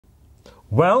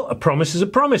Well, a promise is a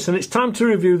promise, and it's time to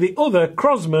review the other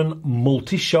Crosman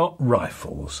Multishot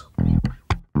rifles.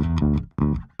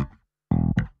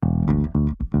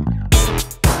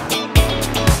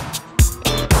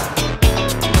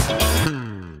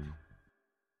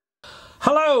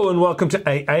 Hello and welcome to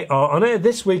AAR On Air.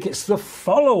 This week it's the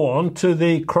follow-on to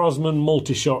the Crosman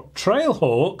Multishot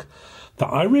Trailhawk that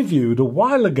I reviewed a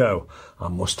while ago. I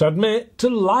must admit to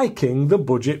liking the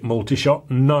budget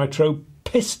Multishot Nitro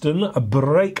piston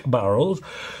brake barrels,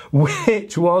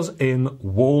 which was in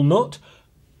walnut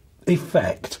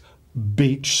effect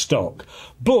beach stock.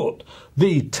 But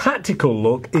the tactical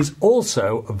look is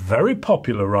also very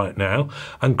popular right now,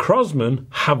 and Crosman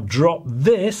have dropped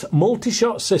this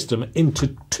multi-shot system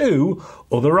into two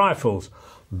other rifles,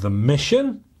 the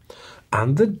Mission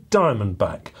and the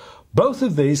Diamondback. Both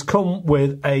of these come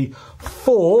with a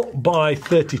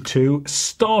 4x32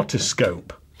 starter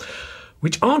scope,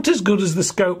 which aren't as good as the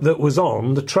scope that was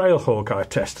on the Trailhawk I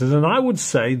tested, and I would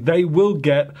say they will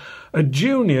get a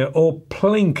junior or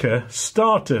plinker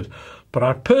started, but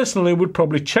I personally would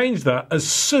probably change that as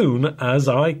soon as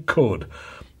I could.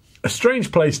 A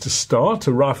strange place to start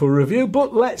a rifle review,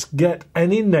 but let's get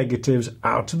any negatives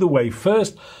out of the way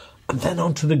first, and then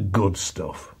on to the good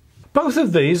stuff. Both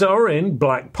of these are in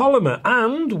black polymer,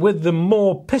 and with the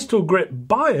more pistol grip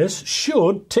bias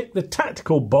should tick the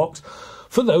tactical box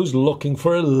for those looking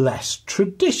for a less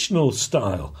traditional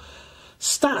style.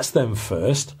 Stats then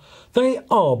first. They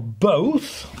are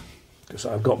both, because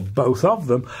I've got both of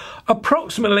them,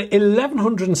 approximately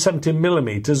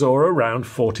 1170mm or around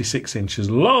 46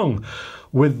 inches long,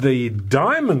 with the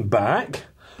Diamondback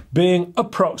being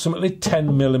approximately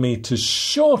 10mm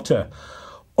shorter.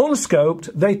 Unscoped,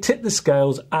 they tip the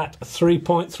scales at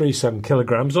 3.37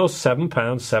 kilograms or 7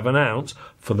 pounds 7 ounce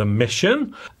for the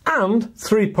Mission, and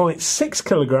 3.6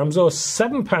 kilograms or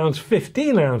 7 pounds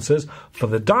 15 ounces for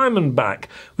the Diamondback,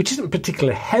 which isn't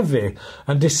particularly heavy,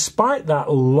 and despite that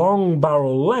long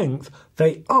barrel length,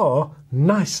 they are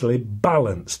nicely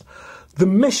balanced. The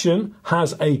Mission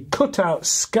has a cutout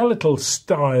skeletal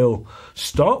style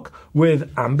stock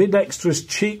with ambidextrous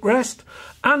cheek rest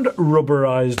and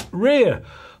rubberized rear.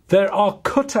 There are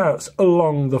cutouts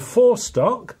along the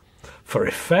forestock for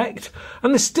effect,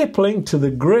 and the stippling to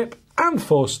the grip and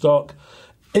forestock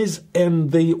is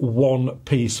in the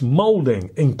one-piece moulding,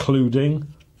 including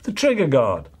the trigger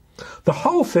guard. The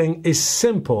whole thing is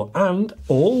simple and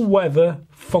all-weather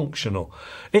functional.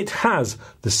 It has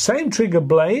the same trigger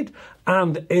blade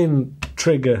and in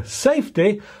trigger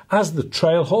safety as the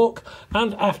Trailhawk,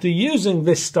 and after using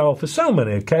this style for so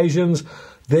many occasions,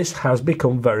 this has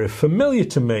become very familiar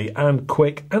to me and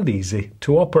quick and easy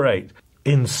to operate.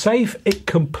 In safe, it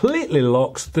completely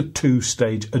locks the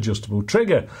two-stage adjustable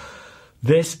trigger.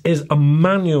 This is a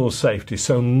manual safety,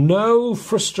 so no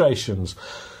frustrations,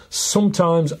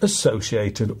 sometimes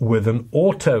associated with an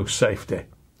auto safety.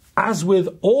 As with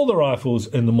all the rifles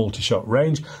in the multi-shot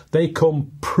range, they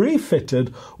come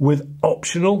pre-fitted with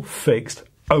optional fixed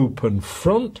open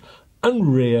front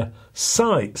and rear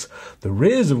sights, the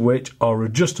rears of which are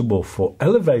adjustable for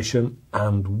elevation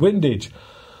and windage.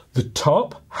 The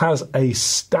top has a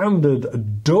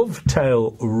standard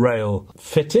dovetail rail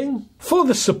fitting for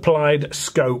the supplied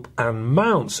scope and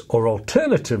mounts, or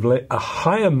alternatively a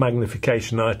higher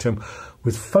magnification item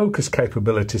with focus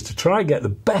capabilities to try and get the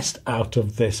best out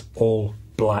of this all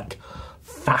black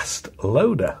fast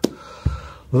loader.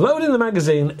 Loading the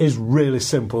magazine is really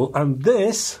simple, and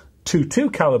this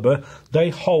 .22 caliber, they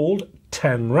hold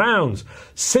 10 rounds.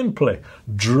 Simply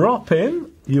drop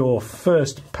in your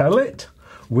first pellet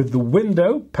with the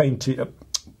window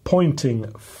pointing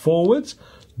forwards,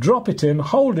 drop it in,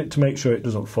 hold it to make sure it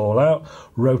doesn't fall out,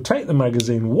 rotate the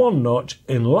magazine one notch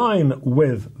in line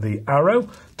with the arrow,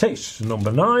 takes you to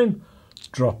number 9,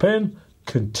 drop in,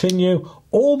 continue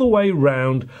all the way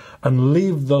round and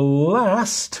leave the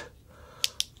last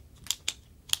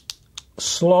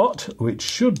slot, which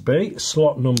should be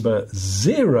slot number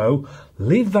 0,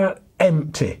 leave that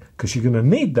empty because you're going to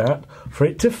need that for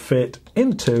it to fit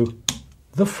into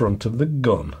the front of the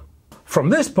gun. From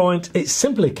this point, it's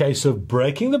simply a case of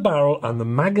breaking the barrel and the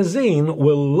magazine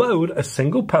will load a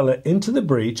single pellet into the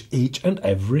breech each and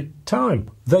every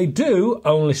time. They do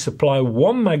only supply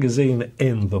one magazine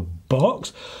in the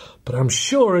box, but I'm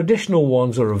sure additional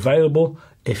ones are available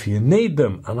if you need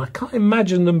them, and I can't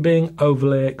imagine them being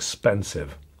overly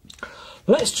expensive.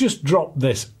 Let's just drop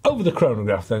this over the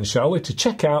chronograph then, shall we, to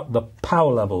check out the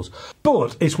power levels.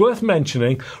 But it's worth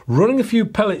mentioning, running a few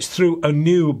pellets through a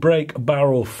new brake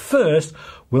barrel first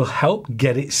will help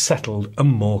get it settled and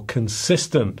more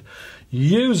consistent.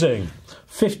 Using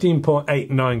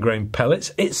 15.89 grain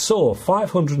pellets. It saw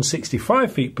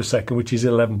 565 feet per second, which is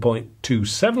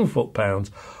 11.27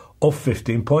 foot-pounds, or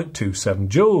 15.27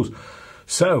 joules.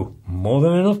 So, more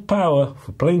than enough power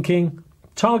for plinking,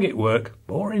 target work,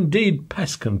 or indeed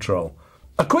pest control.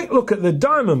 A quick look at the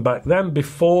Diamondback then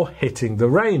before hitting the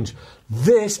range.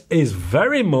 This is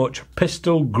very much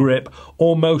pistol grip,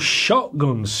 almost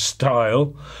shotgun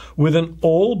style, with an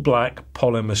all-black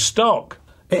polymer stock.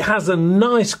 It has a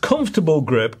nice, comfortable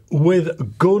grip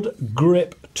with good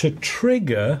grip to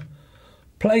trigger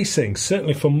placing,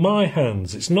 certainly for my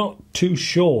hands. It's not too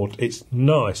short, it's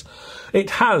nice. It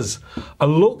has a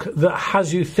look that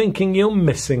has you thinking you're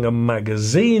missing a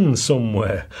magazine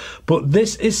somewhere, but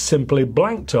this is simply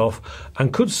blanked off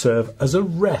and could serve as a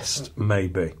rest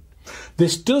maybe.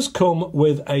 This does come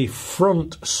with a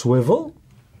front swivel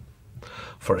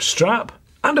for a strap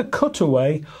and a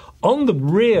cutaway on the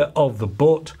rear of the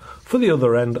butt for the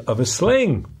other end of a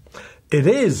sling. It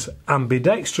is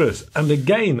ambidextrous and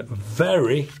again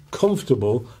very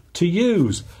comfortable to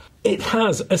use. It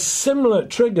has a similar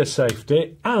trigger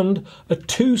safety and a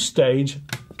two-stage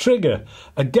trigger.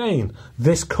 Again,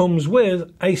 this comes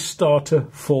with a starter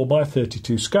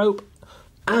 4x32 scope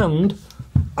and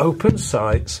open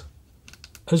sights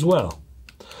as well.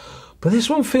 But this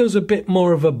one feels a bit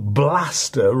more of a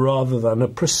blaster rather than a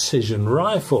precision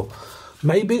rifle.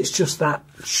 Maybe it's just that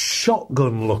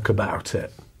shotgun look about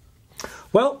it.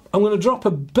 Well, I'm going to drop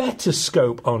a better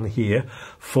scope on here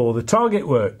for the target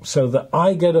work so that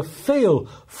I get a feel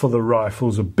for the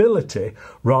rifle's ability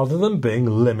rather than being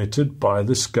limited by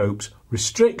the scope's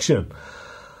restriction.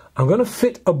 I'm going to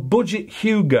fit a budget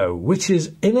Hugo, which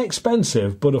is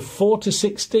inexpensive, but a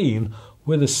 4-16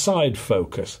 with a side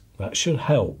focus. That should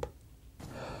help.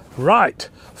 Right,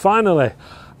 finally,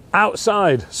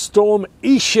 outside, Storm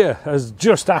Isha has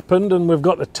just happened and we've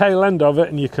got the tail end of it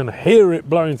and you can hear it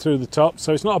blowing through the top,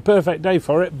 so it's not a perfect day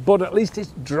for it, but at least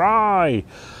it's dry.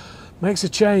 Makes a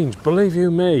change, believe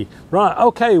you me. Right,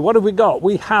 okay, what have we got?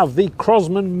 We have the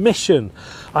Crosman Mission.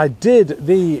 I did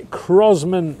the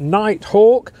Crosman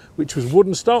Nighthawk, which was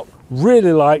wooden stock.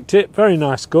 Really liked it, very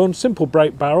nice gun, simple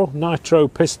break barrel, nitro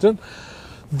piston.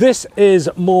 This is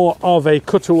more of a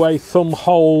cutaway thumb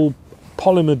hole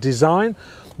polymer design.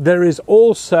 There is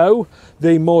also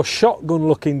the more shotgun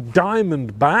looking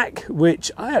Diamondback, which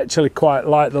I actually quite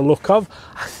like the look of.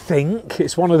 I think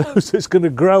it's one of those that's going to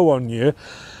grow on you.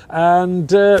 And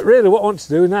really what I want to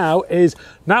do now is,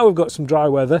 now we've got some dry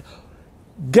weather,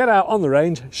 get out on the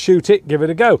range, shoot it, give it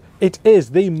a go. It is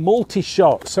the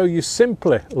Multishot, so you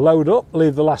simply load up,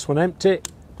 leave the last one empty,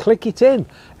 click it in.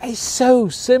 It's so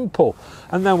simple.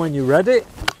 And then when you're ready,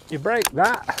 you break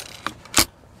that.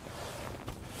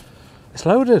 It's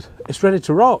loaded, it's ready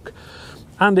to rock.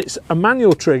 And it's a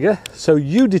manual trigger, so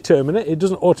you determine it, it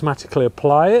doesn't automatically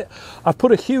apply it. I've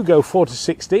put a Hugo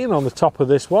 4-16 on the top of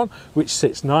this one, which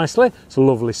sits nicely. It's a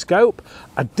lovely scope.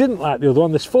 I didn't like the other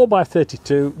one, this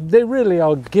 4x32. They really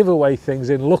are giveaway things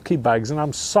in lucky bags, and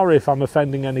I'm sorry if I'm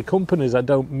offending any companies, I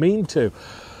don't mean to.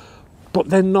 But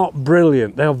they're not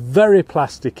brilliant. They are very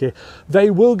plasticky.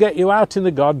 They will get you out in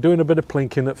the garden doing a bit of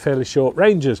plinking at fairly short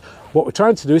ranges. What we're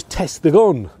trying to do is test the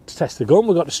gun. To test the gun,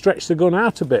 we've got to stretch the gun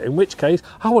out a bit, in which case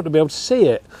I want to be able to see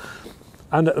it.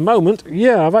 And at the moment,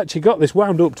 yeah, I've actually got this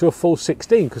wound up to a full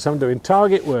 16 because I'm doing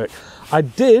target work. I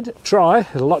did try,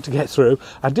 there's a lot to get through,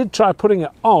 I did try putting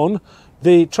it on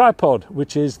the tripod,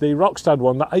 which is the Rockstad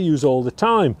one that I use all the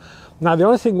time. Now, the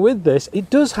only thing with this, it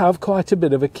does have quite a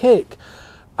bit of a kick.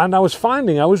 And I was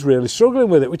finding I was really struggling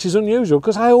with it, which is unusual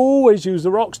because I always use the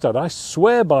Rockstad. I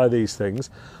swear by these things.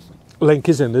 Link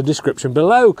is in the description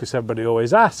below because everybody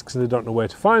always asks and they don't know where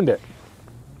to find it.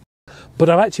 But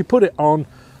I've actually put it on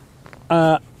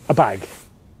a bag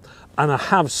and I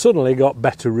have suddenly got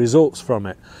better results from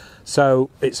it. So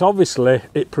it's obviously,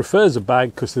 it prefers a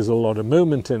bag because there's a lot of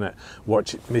movement in it.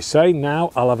 Watch me say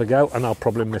now, I'll have a go and I'll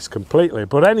probably miss completely.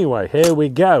 But anyway, here we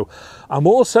go. I'm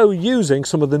also using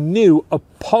some of the new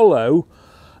Apollo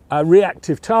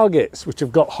reactive targets, which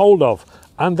I've got hold of.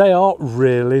 And they are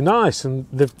really nice and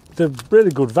they're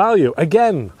really good value.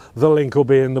 Again, the link will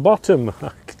be in the bottom.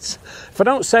 If I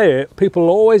don't say it, people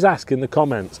always ask in the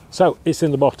comments. So it's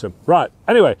in the bottom. Right,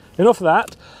 anyway, enough of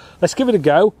that. Let's give it a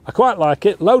go. I quite like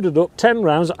it. Loaded up 10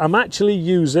 rounds. I'm actually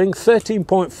using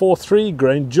 13.43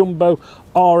 grain jumbo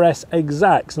RS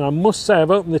exacts. And I must say, I've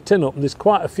opened the tin up and there's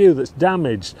quite a few that's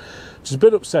damaged, which is a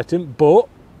bit upsetting, but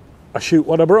I shoot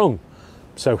what I brung.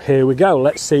 So here we go.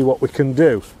 Let's see what we can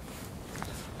do.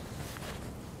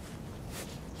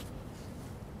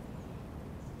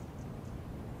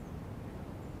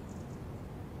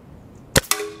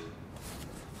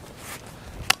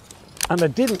 And I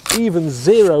didn't even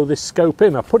zero this scope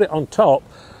in. I put it on top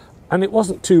and it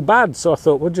wasn't too bad, so I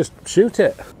thought we'll just shoot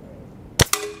it.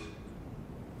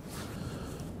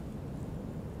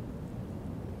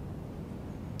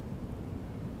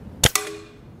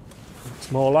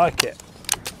 It's more like it.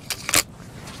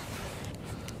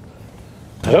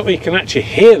 I don't think you can actually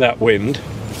hear that wind.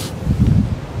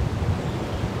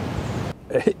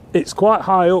 It's quite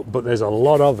high up, but there's a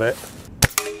lot of it.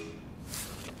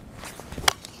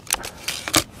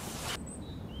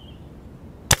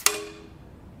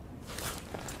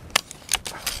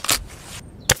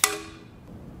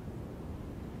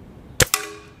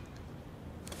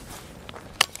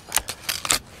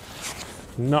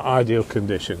 Not ideal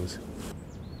conditions.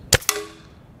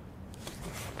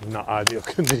 Not ideal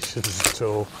conditions at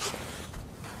all.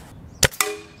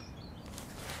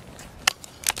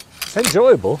 It's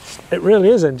enjoyable. It really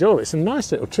is enjoyable. It's a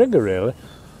nice little trigger, really.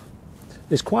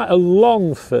 It's quite a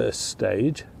long first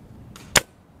stage.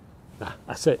 Nah,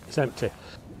 that's it. It's empty.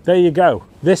 There you go.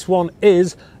 This one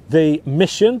is the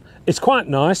Mission. It's quite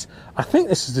nice. I think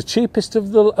this is the cheapest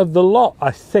of the lot.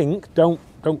 I think. Don't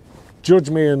judge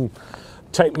me and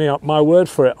take me up my word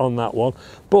for it on that one,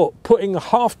 but putting a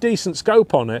half decent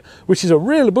scope on it, which is a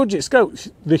really budget scope,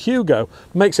 the Hugo,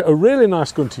 makes it a really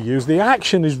nice gun to use. The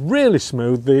action is really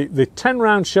smooth. The 10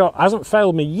 round shot hasn't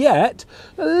failed me yet.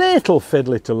 A little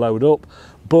fiddly to load up,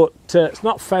 but it's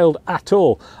not failed at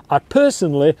all. I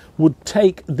personally would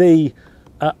take the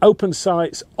open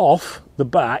sights off the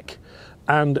back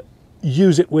and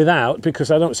use it without, because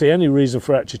I don't see any reason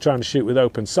for actually trying to shoot with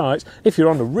open sights. If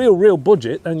you're on a real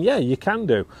budget, then yeah, you can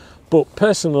do. But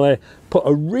personally, put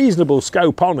a reasonable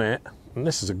scope on it, and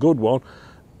this is a good one,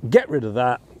 get rid of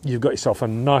that, you've got yourself a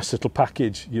nice little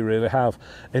package. You really have.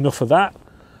 Enough of that,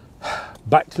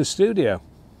 back to the studio.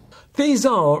 These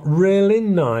are really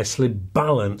nicely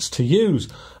balanced to use,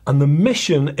 and the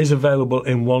Mission is available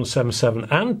in 177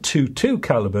 and 22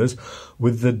 calibers,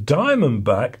 with the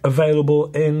Diamondback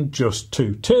available in just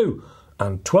 22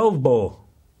 and 12 bore.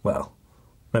 Well,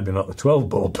 maybe not the 12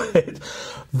 bore bit.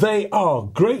 They are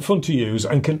great fun to use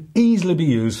and can easily be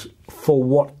used for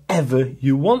whatever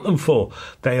you want them for.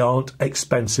 They aren't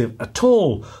expensive at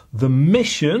all. The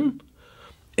Mission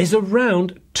is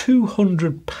around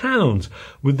 £200,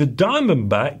 with the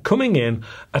Diamondback coming in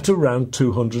at around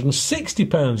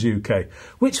 £260 UK,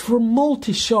 which for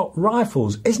multi-shot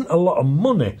rifles isn't a lot of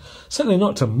money, certainly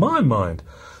not to my mind.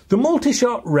 The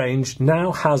multi-shot range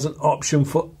now has an option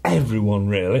for everyone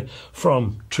really,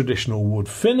 from traditional wood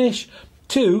finish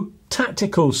to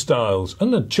tactical styles,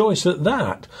 and a choice at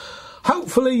that.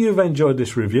 Hopefully you've enjoyed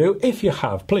this review. If you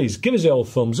have, please give us the old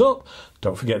thumbs up.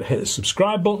 Don't forget to hit the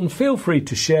subscribe button. Feel free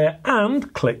to share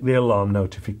and click the alarm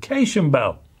notification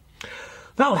bell.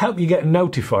 That'll help you get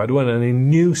notified when any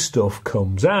new stuff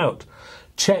comes out.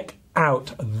 Check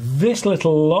out this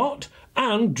little lot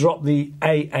and drop the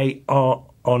AAR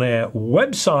On Air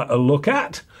website a look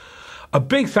at. A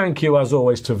big thank you as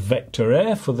always to Vector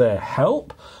Air for their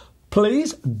help.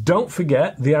 Please don't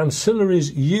forget the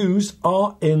ancillaries used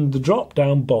are in the drop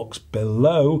down box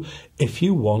below if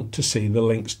you want to see the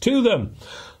links to them.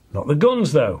 Not the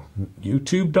guns though,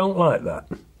 YouTube don't like that.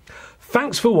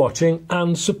 Thanks for watching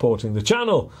and supporting the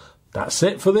channel. That's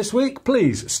it for this week.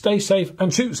 Please stay safe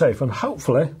and shoot safe, and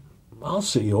hopefully I'll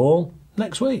see you all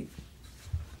next week.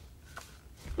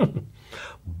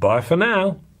 Bye for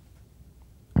now.